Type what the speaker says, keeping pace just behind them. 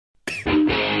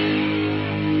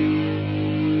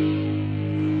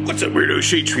What's up, weirdo?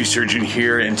 Shadetree Surgeon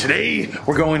here, and today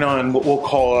we're going on what we'll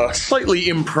call a slightly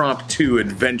impromptu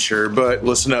adventure, but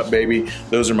listen up, baby,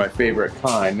 those are my favorite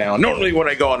kind. Now, normally when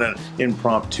I go on an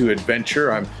impromptu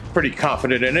adventure, I'm pretty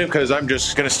confident in it because I'm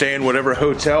just gonna stay in whatever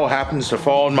hotel happens to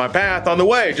fall in my path on the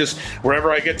way. Just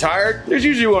wherever I get tired, there's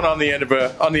usually one on the end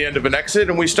of an exit,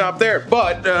 and we stop there.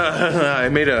 But I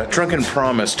made a drunken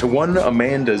promise to one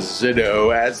Amanda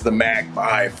Zitto as the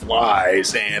Magpie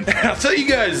flies, and I'll tell you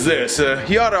guys this: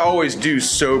 you ought to always do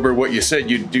sober what you said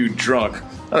you'd do drunk.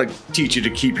 I'll teach you to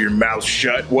keep your mouth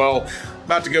shut. Well,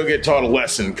 about to go get taught a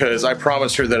lesson because I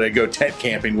promised her that I'd go tent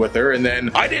camping with her, and then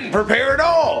I didn't prepare at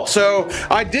all. So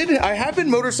I have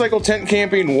been motorcycle tent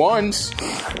camping once,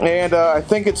 and I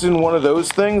think it's in one of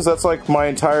those things. That's like my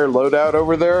entire loadout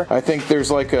over there. I think there's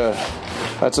like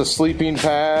that's a sleeping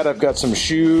pad. I've got some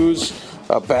shoes,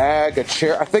 a bag, a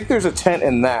chair. I think there's a tent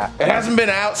in that. It hasn't been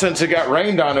out since it got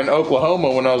rained on in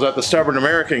Oklahoma when I was at the Stubborn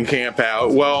American camp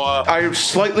out. Well, I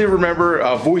slightly remember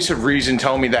a voice of reason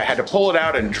telling me that I had to pull it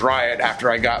out and dry it after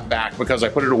I got back because I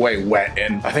put it away wet,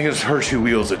 and I think it was her two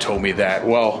wheels that told me that.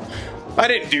 Well, I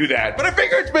didn't do that, but I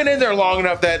figure it's been in there long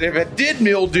enough that if it did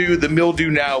mildew, the mildew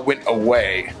now went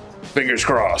away. Fingers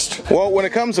crossed. Well, when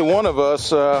it comes to one of us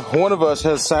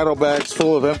has saddlebags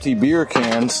full of empty beer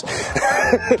cans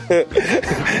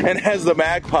and has the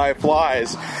Magpie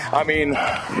flies. I mean,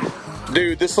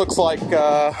 dude, this looks like,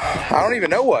 I don't even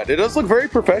know what. It does look very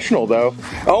professional, though.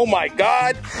 Oh my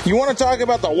God. You want to talk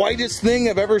about the whitest thing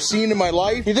I've ever seen in my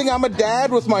life? You think I'm a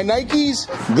dad with my Nikes?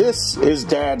 This is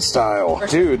dad style.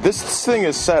 Dude, this thing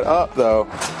is set up, though.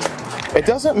 It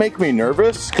doesn't make me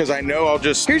nervous because I know I'll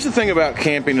just... Here's the thing about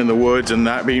camping in the woods and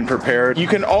not being prepared. You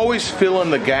can always fill in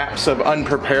the gaps of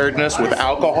unpreparedness with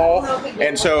alcohol.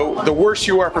 And so the worse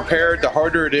you are prepared, the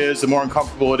harder it is, the more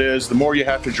uncomfortable it is, the more you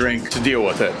have to drink to deal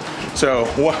with it. So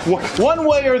one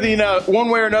way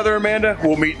or another, Amanda,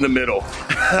 we'll meet in the middle.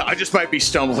 I just might be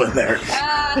stumbling there.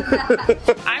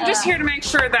 I'm just here to make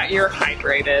sure that you're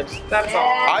hydrated. That's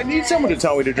all. I need someone to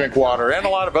tell me to drink water and a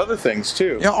lot of other things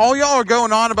too. You know, all y'all are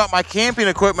going on about my camping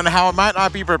equipment and how it might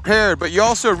not be prepared, but you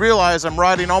also realize I'm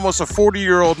riding almost a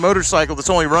 40-year-old motorcycle that's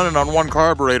only running on one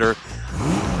carburetor.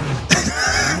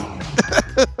 I'm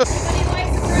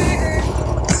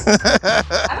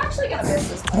actually gonna miss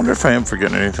this. I wonder if I am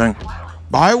forgetting anything.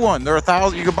 Buy one. They're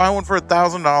 $1,000. You can buy one for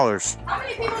 $1,000. How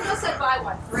many people just said buy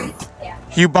one? 3? Yeah.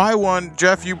 You buy one,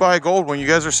 Jeff, you buy a gold when you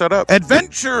guys are set up.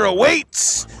 Adventure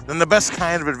awaits! Then the best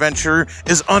kind of adventure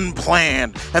is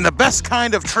unplanned. And the best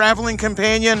kind of traveling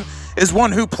companion is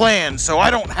one who plans, so I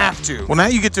don't have to. Well, now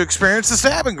you get to experience the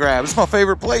stab and grab. It's my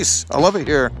favorite place. I love it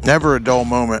here. Never a dull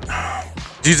moment.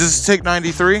 Did you just take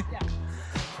 93? Yeah.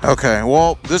 Okay,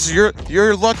 well, this is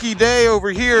your lucky day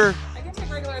over here. I can take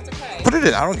regular, it's okay. Put it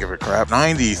in, I don't give a crap.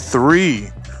 93.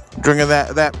 Drinking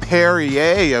that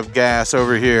Perrier of gas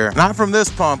over here. Not from this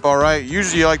pump, all right?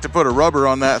 Usually you like to put a rubber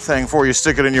on that thing before you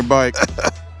stick it in your bike.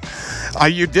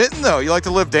 You didn't, though. You like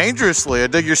to live dangerously. I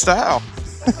dig your style.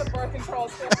 That's what birth control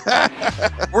is for.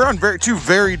 We're on two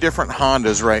very different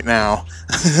Hondas right now.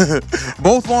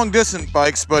 Both long distance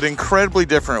bikes, but incredibly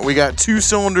different. We got 2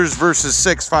 cylinders versus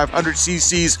 6, 500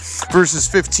 cc's versus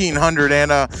 1500, and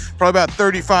probably about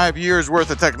 35 years worth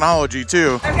of technology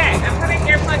too. Okay, I'm putting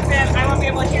earplugs in. I won't be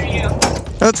able to hear you.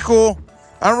 That's cool.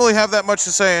 I don't really have that much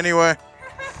to say anyway.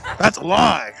 That's a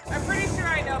lie. I'm pretty sure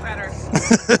I know better.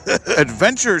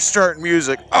 Adventure start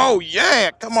music. Oh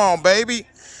yeah, come on, baby.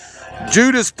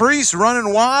 Judas Priest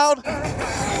running wild.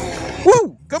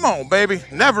 Woo! Come on, baby.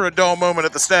 Never a dull moment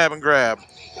at the stab and grab.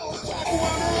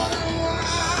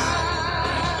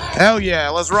 Hell yeah,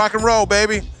 let's rock and roll,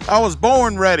 baby. I was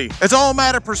born ready. It's all a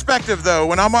matter of perspective, though.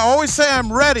 When I always say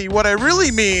I'm ready, what I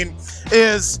really mean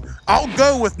is I'll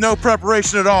go with no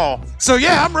preparation at all. So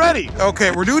yeah, I'm ready. Okay,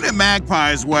 we're doing it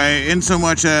Magpie's way in so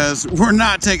much as we're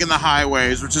not taking the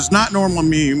highways, which is not normally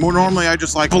me. More normally I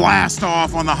just like blast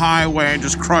off on the highway and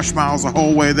just crush miles the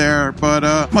whole way there.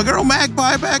 But my girl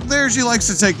Magpie back there, she likes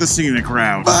to take the scenic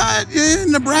route. But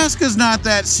Nebraska's not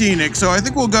that scenic, so I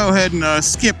think we'll go ahead and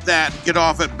skip that, get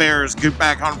off at Bears, get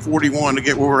back on 41 to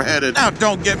get where we're headed. Now,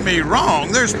 don't get me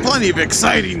wrong, there's plenty of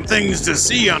exciting things to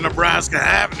see on Nebraska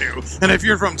Avenue. And if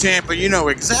you're from Tampa, you know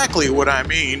exactly what I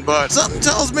mean, but something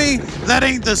tells me that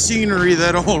ain't the scenery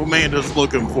that old Amanda's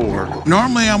looking for.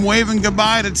 Normally, I'm waving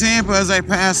goodbye to Tampa as I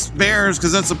pass Bears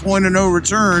because that's the point of no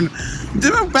return.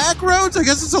 Doing back roads, I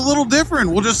guess it's a little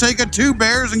different. We'll just take a 2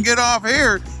 Bears and get off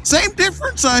here. Same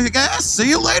difference, I guess. See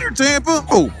you later, Tampa.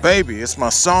 Oh, baby, it's my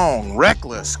song,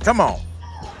 Reckless. Come on.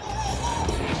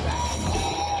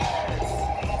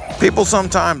 People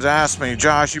sometimes ask me,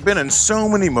 Josh, you've been in so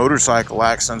many motorcycle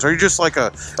accidents. Are you just like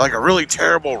a really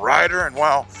terrible rider? And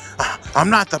well,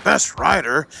 I'm not the best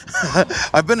rider.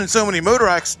 I've been in so many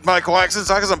motorcycle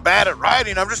accidents because I'm bad at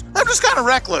riding. I'm just kind of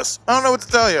reckless. I don't know what to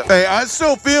tell you. Hey, I'm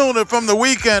still feeling it from the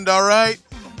weekend, all right?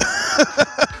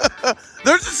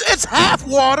 It's half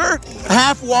water,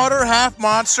 half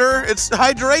monster. It's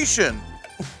hydration.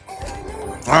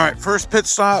 All right, first pit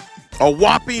stop, a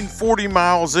whopping 40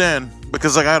 miles in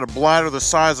because I got a bladder the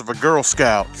size of a Girl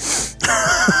Scout.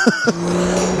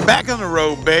 Back on the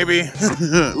road, baby.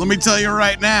 Let me tell you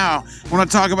right now, when I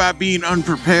talk about being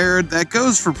unprepared, that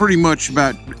goes for pretty much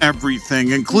about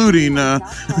everything, including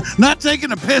not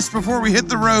taking a piss before we hit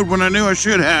the road when I knew I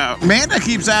should have. Amanda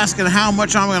keeps asking how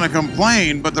much I'm going to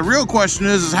complain, but the real question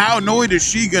is how annoyed is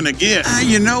she going to get?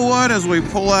 You know what? As we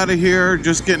pull out of here,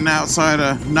 just getting outside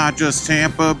of not just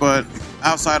Tampa, but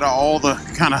outside of all the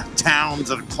kind of towns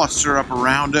that cluster up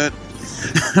around it,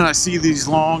 and I see these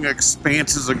long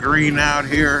expanses of green out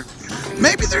here.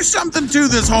 Maybe there's something to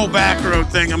this whole back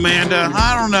road thing, Amanda.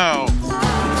 I don't know.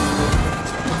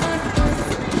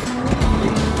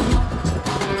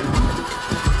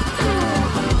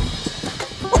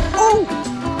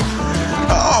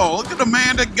 Oh, look at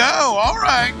Amanda go. All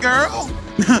right, girl.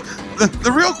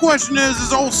 The real question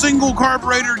is old single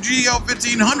carburetor GL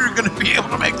 1500 going to be able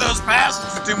to make those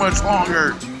passes for too much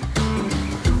longer?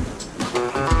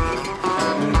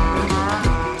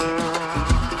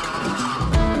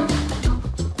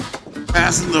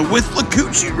 Passing the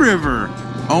Withlacoochee River.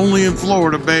 Only in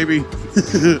Florida, baby.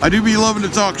 I do be loving to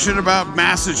talk shit about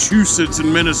Massachusetts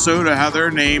and Minnesota, how they're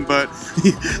named, but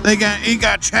they ain't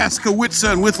got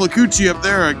Chaskawitza and Withlacoochee up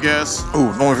there, I guess.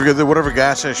 Oh, don't forget that whatever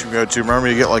gas station you go to, remember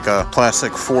you get like a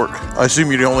plastic fork. I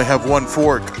assume you only have one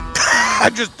fork. I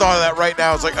just thought of that right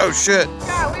now. I was like, oh shit.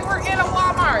 Yeah, we were in a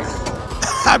Walmart.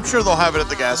 I'm sure they'll have it at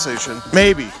the gas station.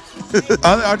 Maybe.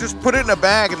 I'll just put it in a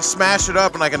bag and smash it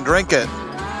up and I can drink it.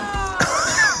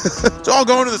 It's all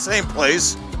going to the same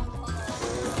place.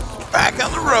 Back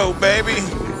on the road, baby.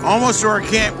 Almost to our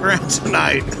campground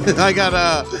tonight.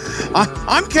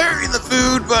 I'm carrying the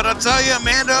food, but I'll tell you,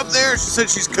 Amanda up there, she said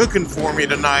she's cooking for me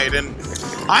tonight, and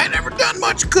I ain't never done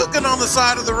much cooking on the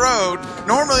side of the road.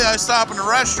 Normally I stop in a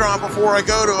restaurant before I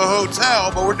go to a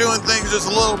hotel, but we're doing things just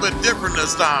a little bit different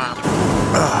this time.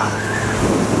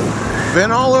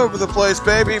 Been all over the place,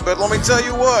 baby, but let me tell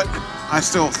you what. I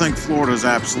still think Florida's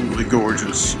absolutely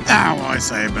gorgeous. I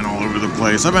say I've been all over the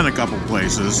place. I've been a couple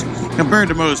places. Compared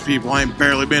to most people, I ain't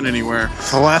barely been anywhere.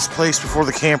 The last place before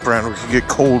the campground we could get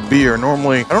cold beer.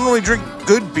 Normally, I don't really drink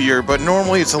good beer, but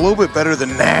normally it's a little bit better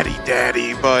than Natty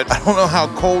Daddy, but I don't know how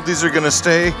cold these are gonna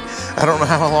stay. I don't know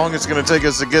how long it's gonna take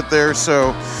us to get there,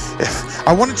 so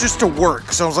I want it just to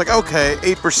work. So I was like, okay,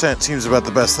 8% seems about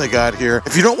the best they got here.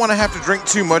 If you don't want to have to drink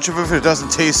too much of it if it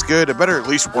doesn't taste good, it better at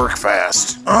least work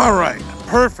fast. All right.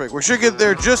 Perfect. We should get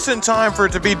there just in time for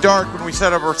it to be dark when we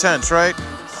set up our tents, right? Now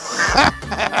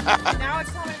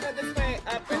it's telling me to go this way,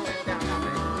 up, and then down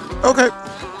that way.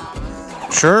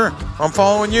 Okay. Sure. I'm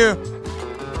following you.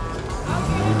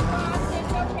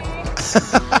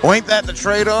 Well, ain't that the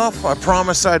trade-off? I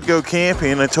promised I'd go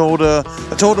camping. I told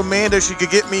Amanda she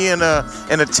could get me in a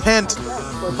tent,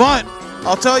 but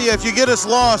I'll tell you, if you get us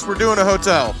lost, we're doing a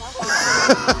hotel.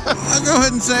 I'll go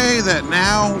ahead and say that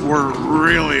now we're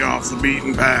really off the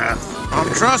beaten path. I'm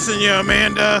trusting you,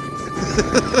 Amanda.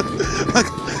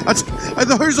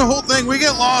 Here's the whole thing. We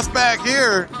get lost back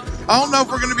here. I don't know if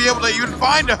we're going to be able to even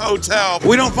find a hotel. If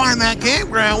we don't find that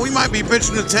campground, we might be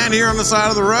pitching a tent here on the side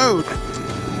of the road.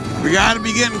 We got to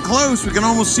be getting close. We can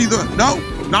almost see the... No,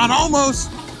 not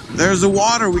almost. There's the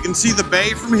water. We can see the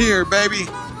bay from here, baby.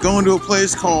 Going to a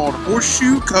place called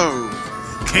Horseshoe Cove.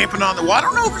 Camping on the water.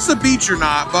 I don't know if it's a beach or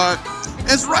not, but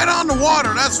it's right on the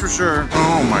water, that's for sure.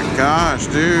 Oh my gosh,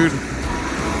 dude.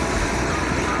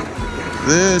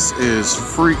 This is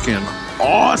freaking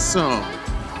awesome.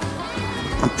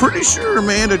 I'm pretty sure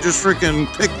Amanda just freaking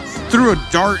threw a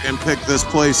dart and picked this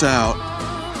place out.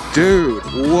 Dude,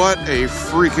 what a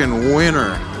freaking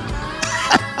winner.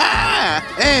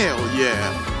 Hell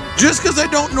yeah. Just because I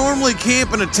don't normally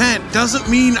camp in a tent doesn't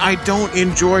mean I don't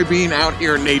enjoy being out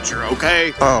here in nature,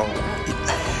 okay? Oh,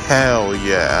 hell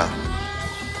yeah.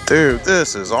 Dude,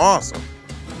 this is awesome.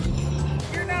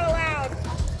 You're not allowed.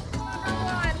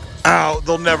 Oh,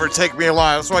 they'll never take me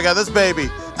alive. So I got this baby.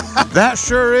 That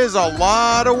sure is a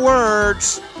lot of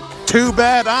words. Too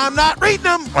bad I'm not reading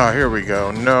them. Oh, here we go.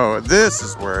 No, this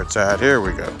is where it's at. Here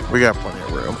we go. We got plenty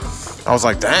of room. I was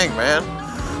like, dang, man.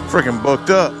 Freaking booked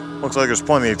up. Looks like there's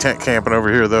plenty of tent camping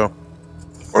over here, though.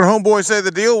 What did homeboy say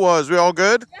the deal was? We all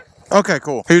good? Yeah. Okay,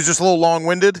 cool. He was just a little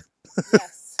long-winded?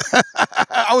 Yes.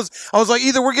 I was like,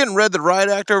 either we're getting read the riot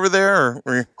act over there,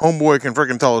 or homeboy can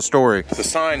freaking tell a story. The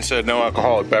sign said no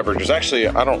alcoholic beverages. Actually,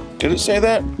 did it say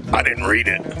that? I didn't read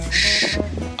it. Shh.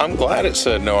 I'm glad it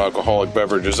said no alcoholic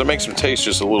beverages. That makes them taste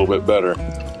just a little bit better.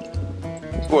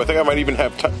 Boy, I think I might even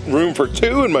have room for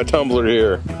 2 in my tumbler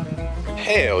here.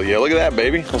 Hell yeah, look at that,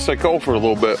 baby. Let's stay cold for a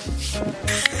little bit.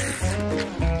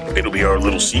 It'll be our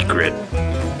little secret.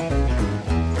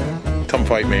 Come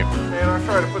fight me. Man, I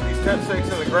tried to put these tent stakes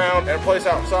in the ground at a place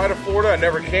outside of Florida. I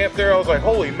never camped there. I was like,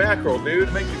 holy mackerel,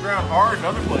 dude. Make the ground hard in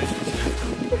other places.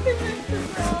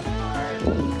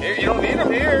 Here, you don't need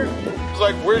them here. It's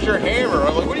like, where's your hammer? I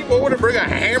was like, what would I bring a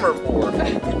hammer for?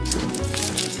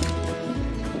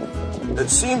 It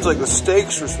seems like the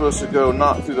stakes are supposed to go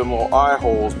not through them little eye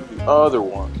holes, but the other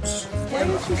ones. Where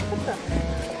did you put them?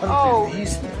 Oh.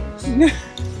 These things.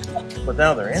 But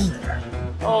now they're in there.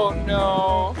 Oh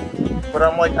no. But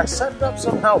I'm like, I set it up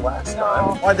somehow last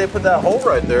time. Why'd they put that hole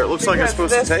right there? It looks like it's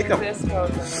supposed to take them. This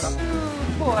goes in.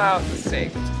 Pull out the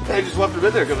stake. They just left it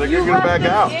in there because they're going to get it back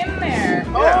out. In there.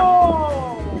 Yeah.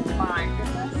 Oh my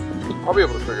goodness. I'll be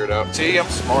able to figure it out. See, I'm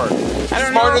smart. I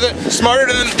don't know.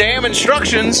 Smarter than damn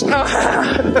instructions. They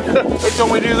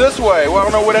told me to do this way. Well, I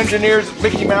don't know what engineers,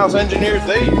 Mickey Mouse engineers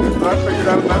they use, but I figured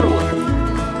out a better way.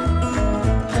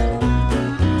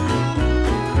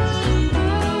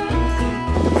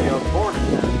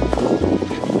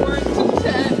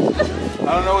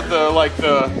 I don't know what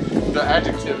the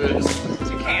adjective is.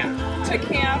 To camp. To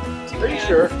camp. Pretty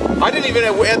sure. I didn't even,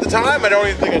 at the time, I don't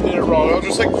even think I did it wrong. I was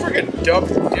just like, freaking dumb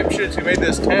dipshits who made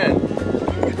this tent.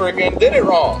 You freaking did it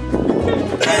wrong.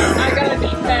 I got a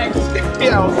defect.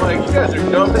 Yeah, I was like, you guys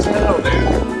are dumb as hell, dude.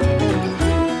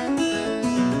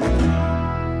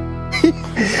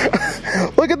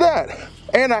 Look at that.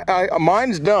 And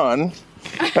mine's done.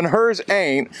 And hers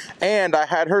ain't, and I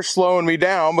had her slowing me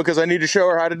down because I need to show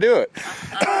her how to do it.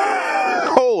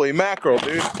 Holy mackerel,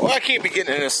 dude. Well, I can't be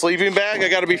getting in a sleeping bag. I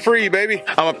gotta be free, baby.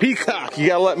 I'm a peacock. You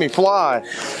gotta let me fly.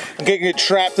 I can't get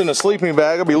trapped in a sleeping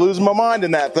bag. I'll be losing my mind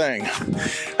in that thing.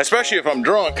 Especially if I'm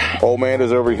drunk. Old man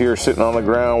is over here sitting on the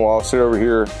ground while I sit over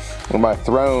here on my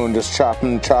throne just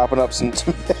chopping up some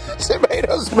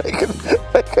tomatoes, making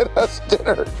us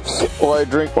dinner while I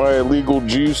drink my illegal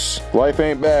juice. Life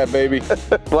ain't bad, baby.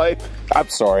 Life. I'm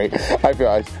sorry.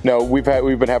 No, we've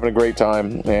been having a great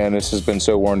time, and this has been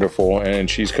so wonderful. And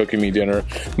she's cooking me dinner,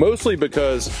 mostly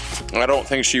because I don't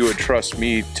think she would trust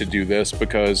me to do this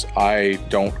because I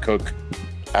don't cook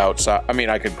outside. I mean,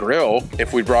 I could grill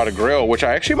if we brought a grill, which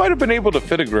I actually might have been able to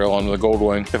fit a grill on the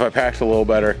Goldwing if I packed a little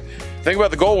better. The thing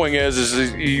about the Goldwing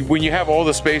is when you have all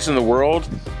the space in the world,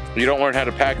 you don't learn how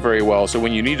to pack very well. So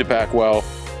when you need to pack well,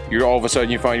 you're all of a sudden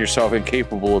you find yourself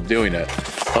incapable of doing it.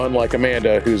 Unlike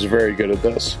Amanda, who's very good at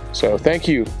this. So thank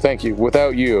you.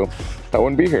 Without you, I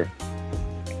wouldn't be here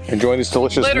enjoying this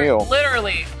delicious meal.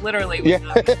 Literally.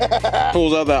 Yeah.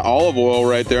 Pulls out that olive oil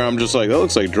right there. I'm just like, that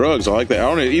looks like drugs. I like that. I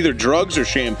don't know, either drugs or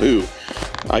shampoo.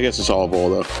 I guess it's olive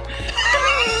oil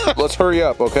though. Let's hurry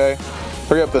up, okay?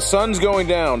 Hurry up. The sun's going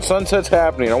down. Sunset's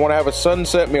happening. I want to have a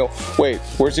sunset meal. Wait,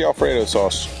 where's the Alfredo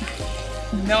sauce?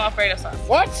 No Alfredo sauce.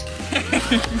 What?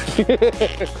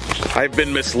 I've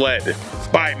been misled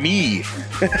by me.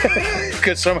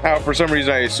 Because somehow, for some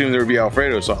reason, I assumed there would be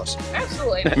Alfredo sauce.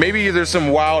 Absolutely not. Maybe there's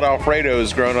some wild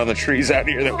Alfredos growing on the trees out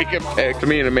here that we can pick.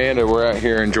 Me and Amanda, we're out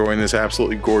here enjoying this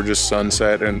absolutely gorgeous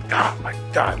sunset. And oh my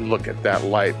God, look at that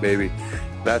light, baby.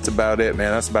 That's about it, man.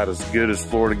 That's about as good as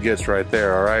Florida gets right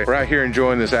there, all right? We're out here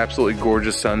enjoying this absolutely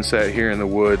gorgeous sunset here in the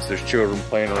woods. There's children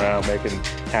playing around, making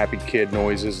happy kid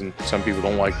noises, and some people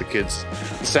don't like the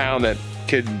sound that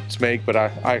kids make, but I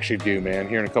actually do, man.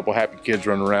 Hearing a couple happy kids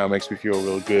running around makes me feel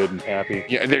real good and happy.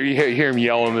 Yeah, there you hear them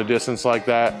yelling in the distance like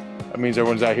that. That means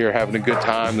everyone's out here having a good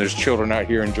time. There's children out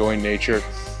here enjoying nature.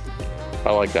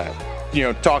 I like that. You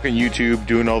know, talking YouTube,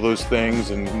 doing all those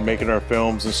things and making our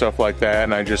films and stuff like that.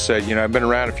 And I just said, you know, I've been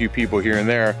around a few people here and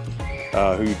there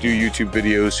who do YouTube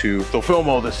videos who they'll film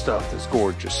all this stuff, this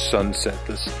gorgeous sunset,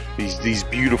 these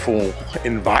beautiful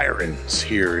environs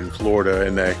here in Florida,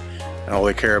 and all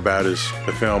they care about is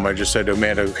the film. I just said to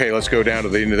Amanda, okay, let's go down to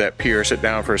the end of that pier, sit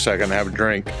down for a second and have a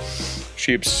drink.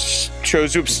 She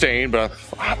chose to abstain, but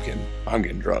I'm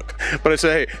getting drunk. But I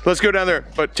said, hey, let's go down there,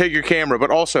 but take your camera, but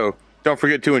also don't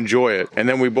forget to enjoy it. And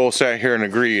then we both sat here and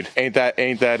agreed, ain't that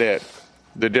it?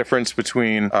 The difference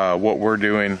between what we're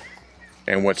doing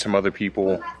and what some other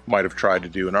people might have tried to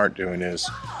do and aren't doing is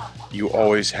you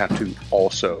always have to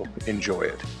also enjoy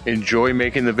it. Enjoy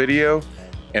making the video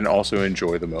and also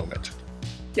enjoy the moment.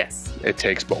 Yes. It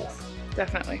takes both.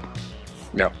 Definitely.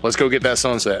 Now, let's go get that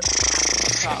sunset.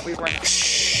 We weren't.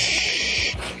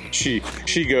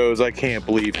 she goes, I can't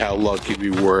believe how lucky we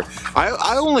were.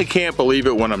 I only can't believe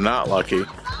it when I'm not lucky.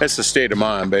 That's the state of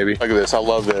mind, baby. Look at this, I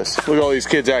love this. Look at all these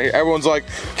kids out here. Everyone's like,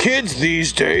 kids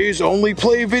these days only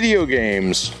play video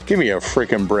games. Give me a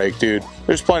freaking break, dude.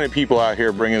 There's plenty of people out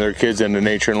here bringing their kids into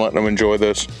nature and letting them enjoy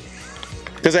this.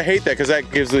 Because I hate that, because that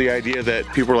gives the idea that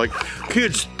people are like,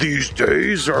 kids these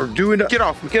days are doing that. Get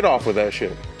off with that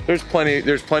shit. There's plenty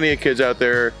of kids out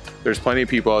there. There's plenty of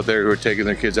people out there who are taking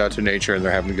their kids out to nature and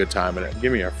they're having a good time in it.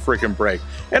 Give me a freaking break.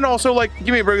 And also, like, give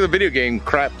me a break with the video game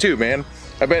crap too, man.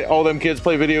 I bet all them kids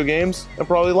play video games and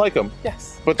probably like them.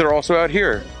 Yes. But they're also out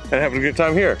here and having a good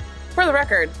time here. For the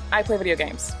record, I play video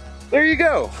games. There you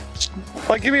go.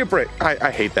 Like, give me a break.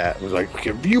 I hate that. It was like,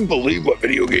 can you believe what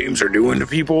video games are doing to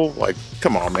people? Like,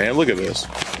 come on, man. Look at this.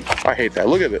 I hate that.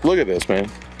 Look at it. Look at this, man.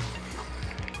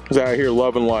 He's out here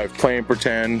loving life, playing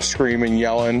pretend, screaming,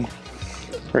 yelling.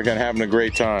 Freaking having a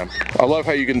great time. I love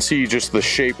how you can see just the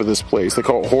shape of this place. They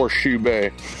call it Horseshoe Bay,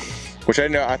 which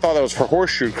I thought that was for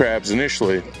horseshoe crabs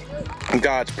initially.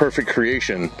 God's perfect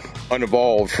creation,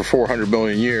 unevolved for 400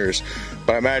 million years.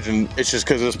 But I imagine it's just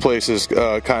because this place is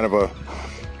kind of a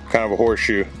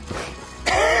horseshoe.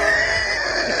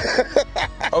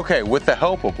 Okay, with the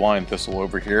help of Blind Thistle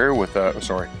over here, with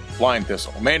Blind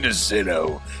Thistle, Amanda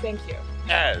Zitto. Thank you.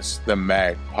 As the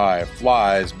Magpie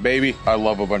flies, baby. I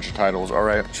love a bunch of titles. All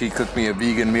right, she cooked me a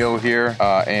vegan meal here,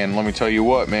 and let me tell you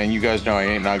what, man. You guys know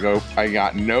I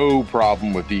got no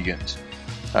problem with vegans.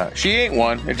 She ain't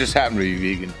one. It just happened to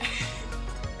be vegan,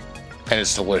 and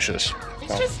it's delicious.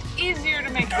 It's just easier to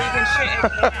make vegan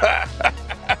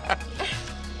shit.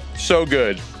 So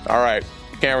good. All right,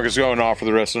 the camera is going off for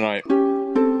the rest of the night.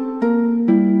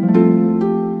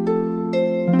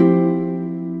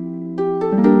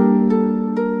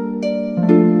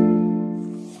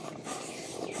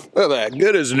 Look at that,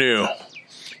 good as new.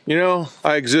 You know,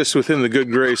 I exist within the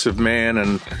good grace of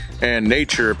man and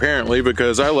nature, apparently,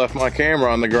 because I left my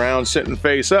camera on the ground sitting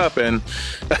face up, and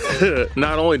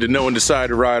not only did no one decide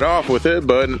to ride off with it,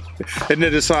 but it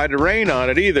didn't decide to rain on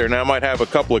it either. Now I might have a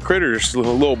couple of critters,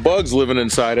 little bugs living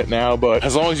inside it now, but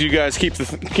as long as you guys keep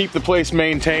the place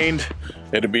maintained,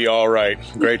 it'll be all right.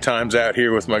 Great times out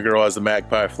here with my girl as the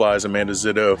Magpie flies, Amanda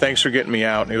Zitto. Thanks for getting me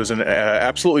out. It was an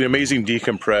absolutely amazing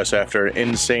decompress after an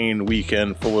insane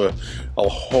weekend full of a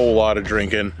whole lot of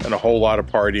drinking and a whole lot of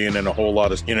partying and a whole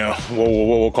lot of, you know,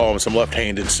 we'll call them some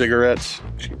left-handed cigarettes.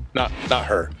 Not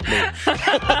her, me.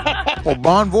 Well,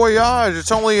 bon voyage.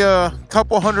 It's only a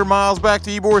couple 100 miles back to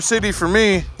Ybor City for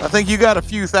me. I think you got a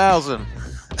few thousand.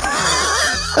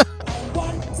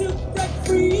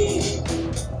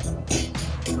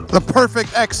 The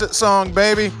perfect exit song,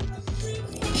 baby.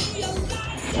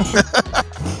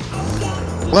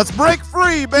 Let's break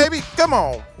free, baby. Come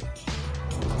on.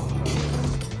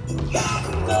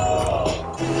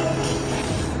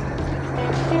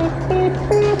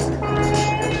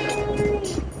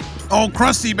 Old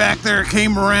Krusty back there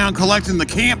came around collecting the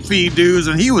camp feed dues,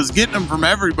 and he was getting them from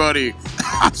everybody.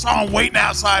 I saw him waiting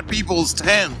outside people's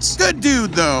tents. Good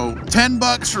dude, though.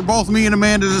 $10 for both me and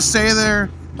Amanda to stay there.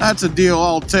 That's a deal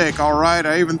I'll take, all right?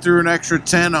 I even threw an extra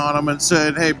 10 on him and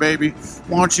said, hey, baby,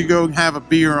 why don't you go have a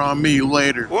beer on me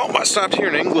later? Well, I stopped here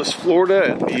in Inglis,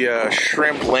 Florida at the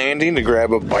Shrimp Landing to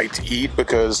grab a bite to eat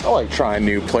because I like trying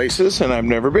new places, and I've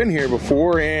never been here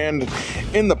before. And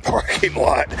in the parking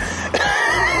lot,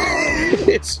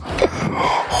 it's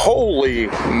holy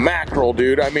mackerel,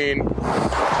 dude. I mean,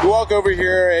 you walk over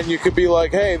here and you could be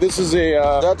like, hey, this is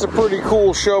that's a pretty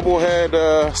cool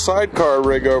shovelhead sidecar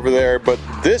rig over there, but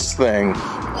this thing,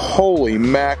 holy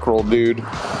mackerel, dude.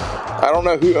 I don't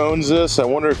know who owns this. I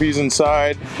wonder if he's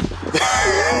inside.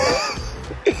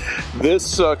 This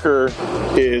sucker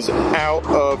is out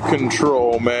of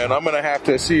control, man. I'm gonna have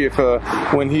to see if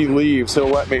when he leaves, he'll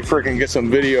let me freaking get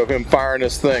some video of him firing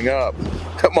this thing up.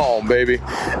 Come on, baby.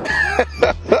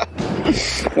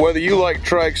 Whether you like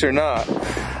trikes or not,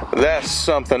 that's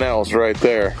something else right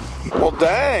there. Well,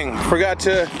 dang, forgot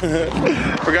to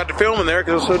film in there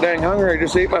because I was so dang hungry. I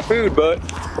just ate my food, but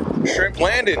Shrimp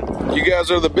Landing, you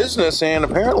guys are the business, and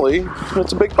apparently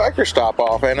it's a big biker stop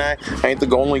off, and I ain't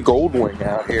the only gold wing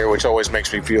out here, which always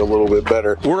makes me feel a little bit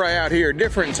better. Were I out here a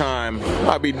different time,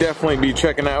 I'd definitely be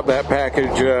checking out that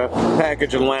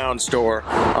package and lounge store.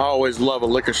 I always love a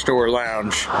liquor store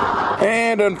lounge.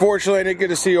 And unfortunately, I didn't get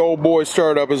to see old boy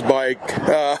start up his bike.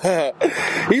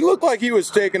 He looked like he was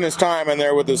taking his time in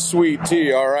there with his sweet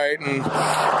tea, all right? And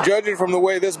judging from the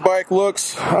way this bike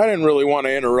looks, I didn't really want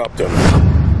to interrupt him.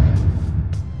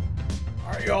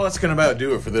 Alright, y'all, that's gonna about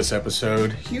do it for this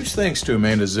episode. Huge thanks to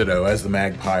Amanda Zitto as the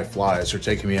Magpie flies for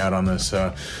taking me out on this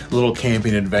little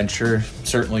camping adventure.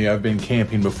 Certainly I've been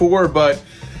camping before, but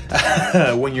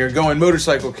when you're going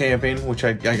motorcycle camping, which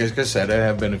I guess I said I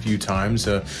have been a few times,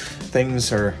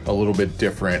 things are a little bit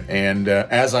different. And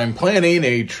as I'm planning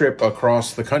a trip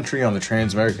across the country on the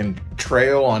Trans-American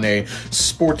Trail on a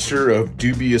Sportster of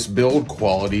dubious build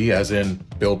quality, as in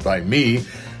built by me,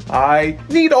 I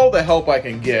need all the help I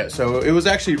can get. So it was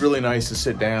actually really nice to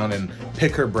sit down and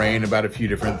pick her brain about a few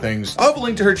different things. I'll have a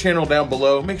link to her channel down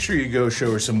below. Make sure you go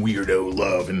show her some weirdo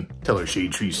love and tell her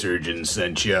Shadetree Surgeon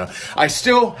sent ya. I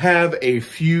still have a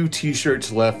few t-shirts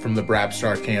left from the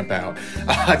Brapstar camp out.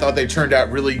 I thought they turned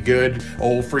out really good.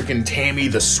 Old freaking Tammy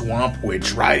the Swamp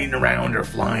Witch riding around her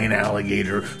flying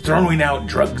alligator, throwing out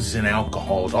drugs and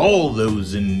alcohol to all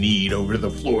those in need over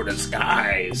the Florida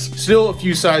skies. Still a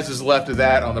few sizes left of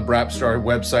that on the Brapstar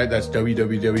website. That's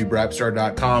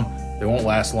www.brapstar.com. They won't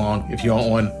last long. If you want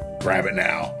one, grab it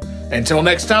now. Until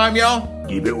next time, y'all,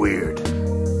 keep it weird.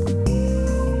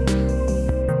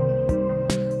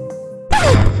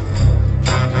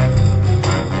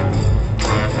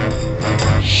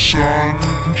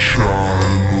 Sunshine,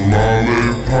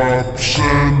 lollipops,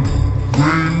 and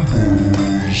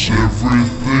rainbows.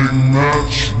 Everything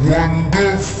that's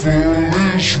wonderful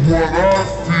is what I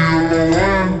feel.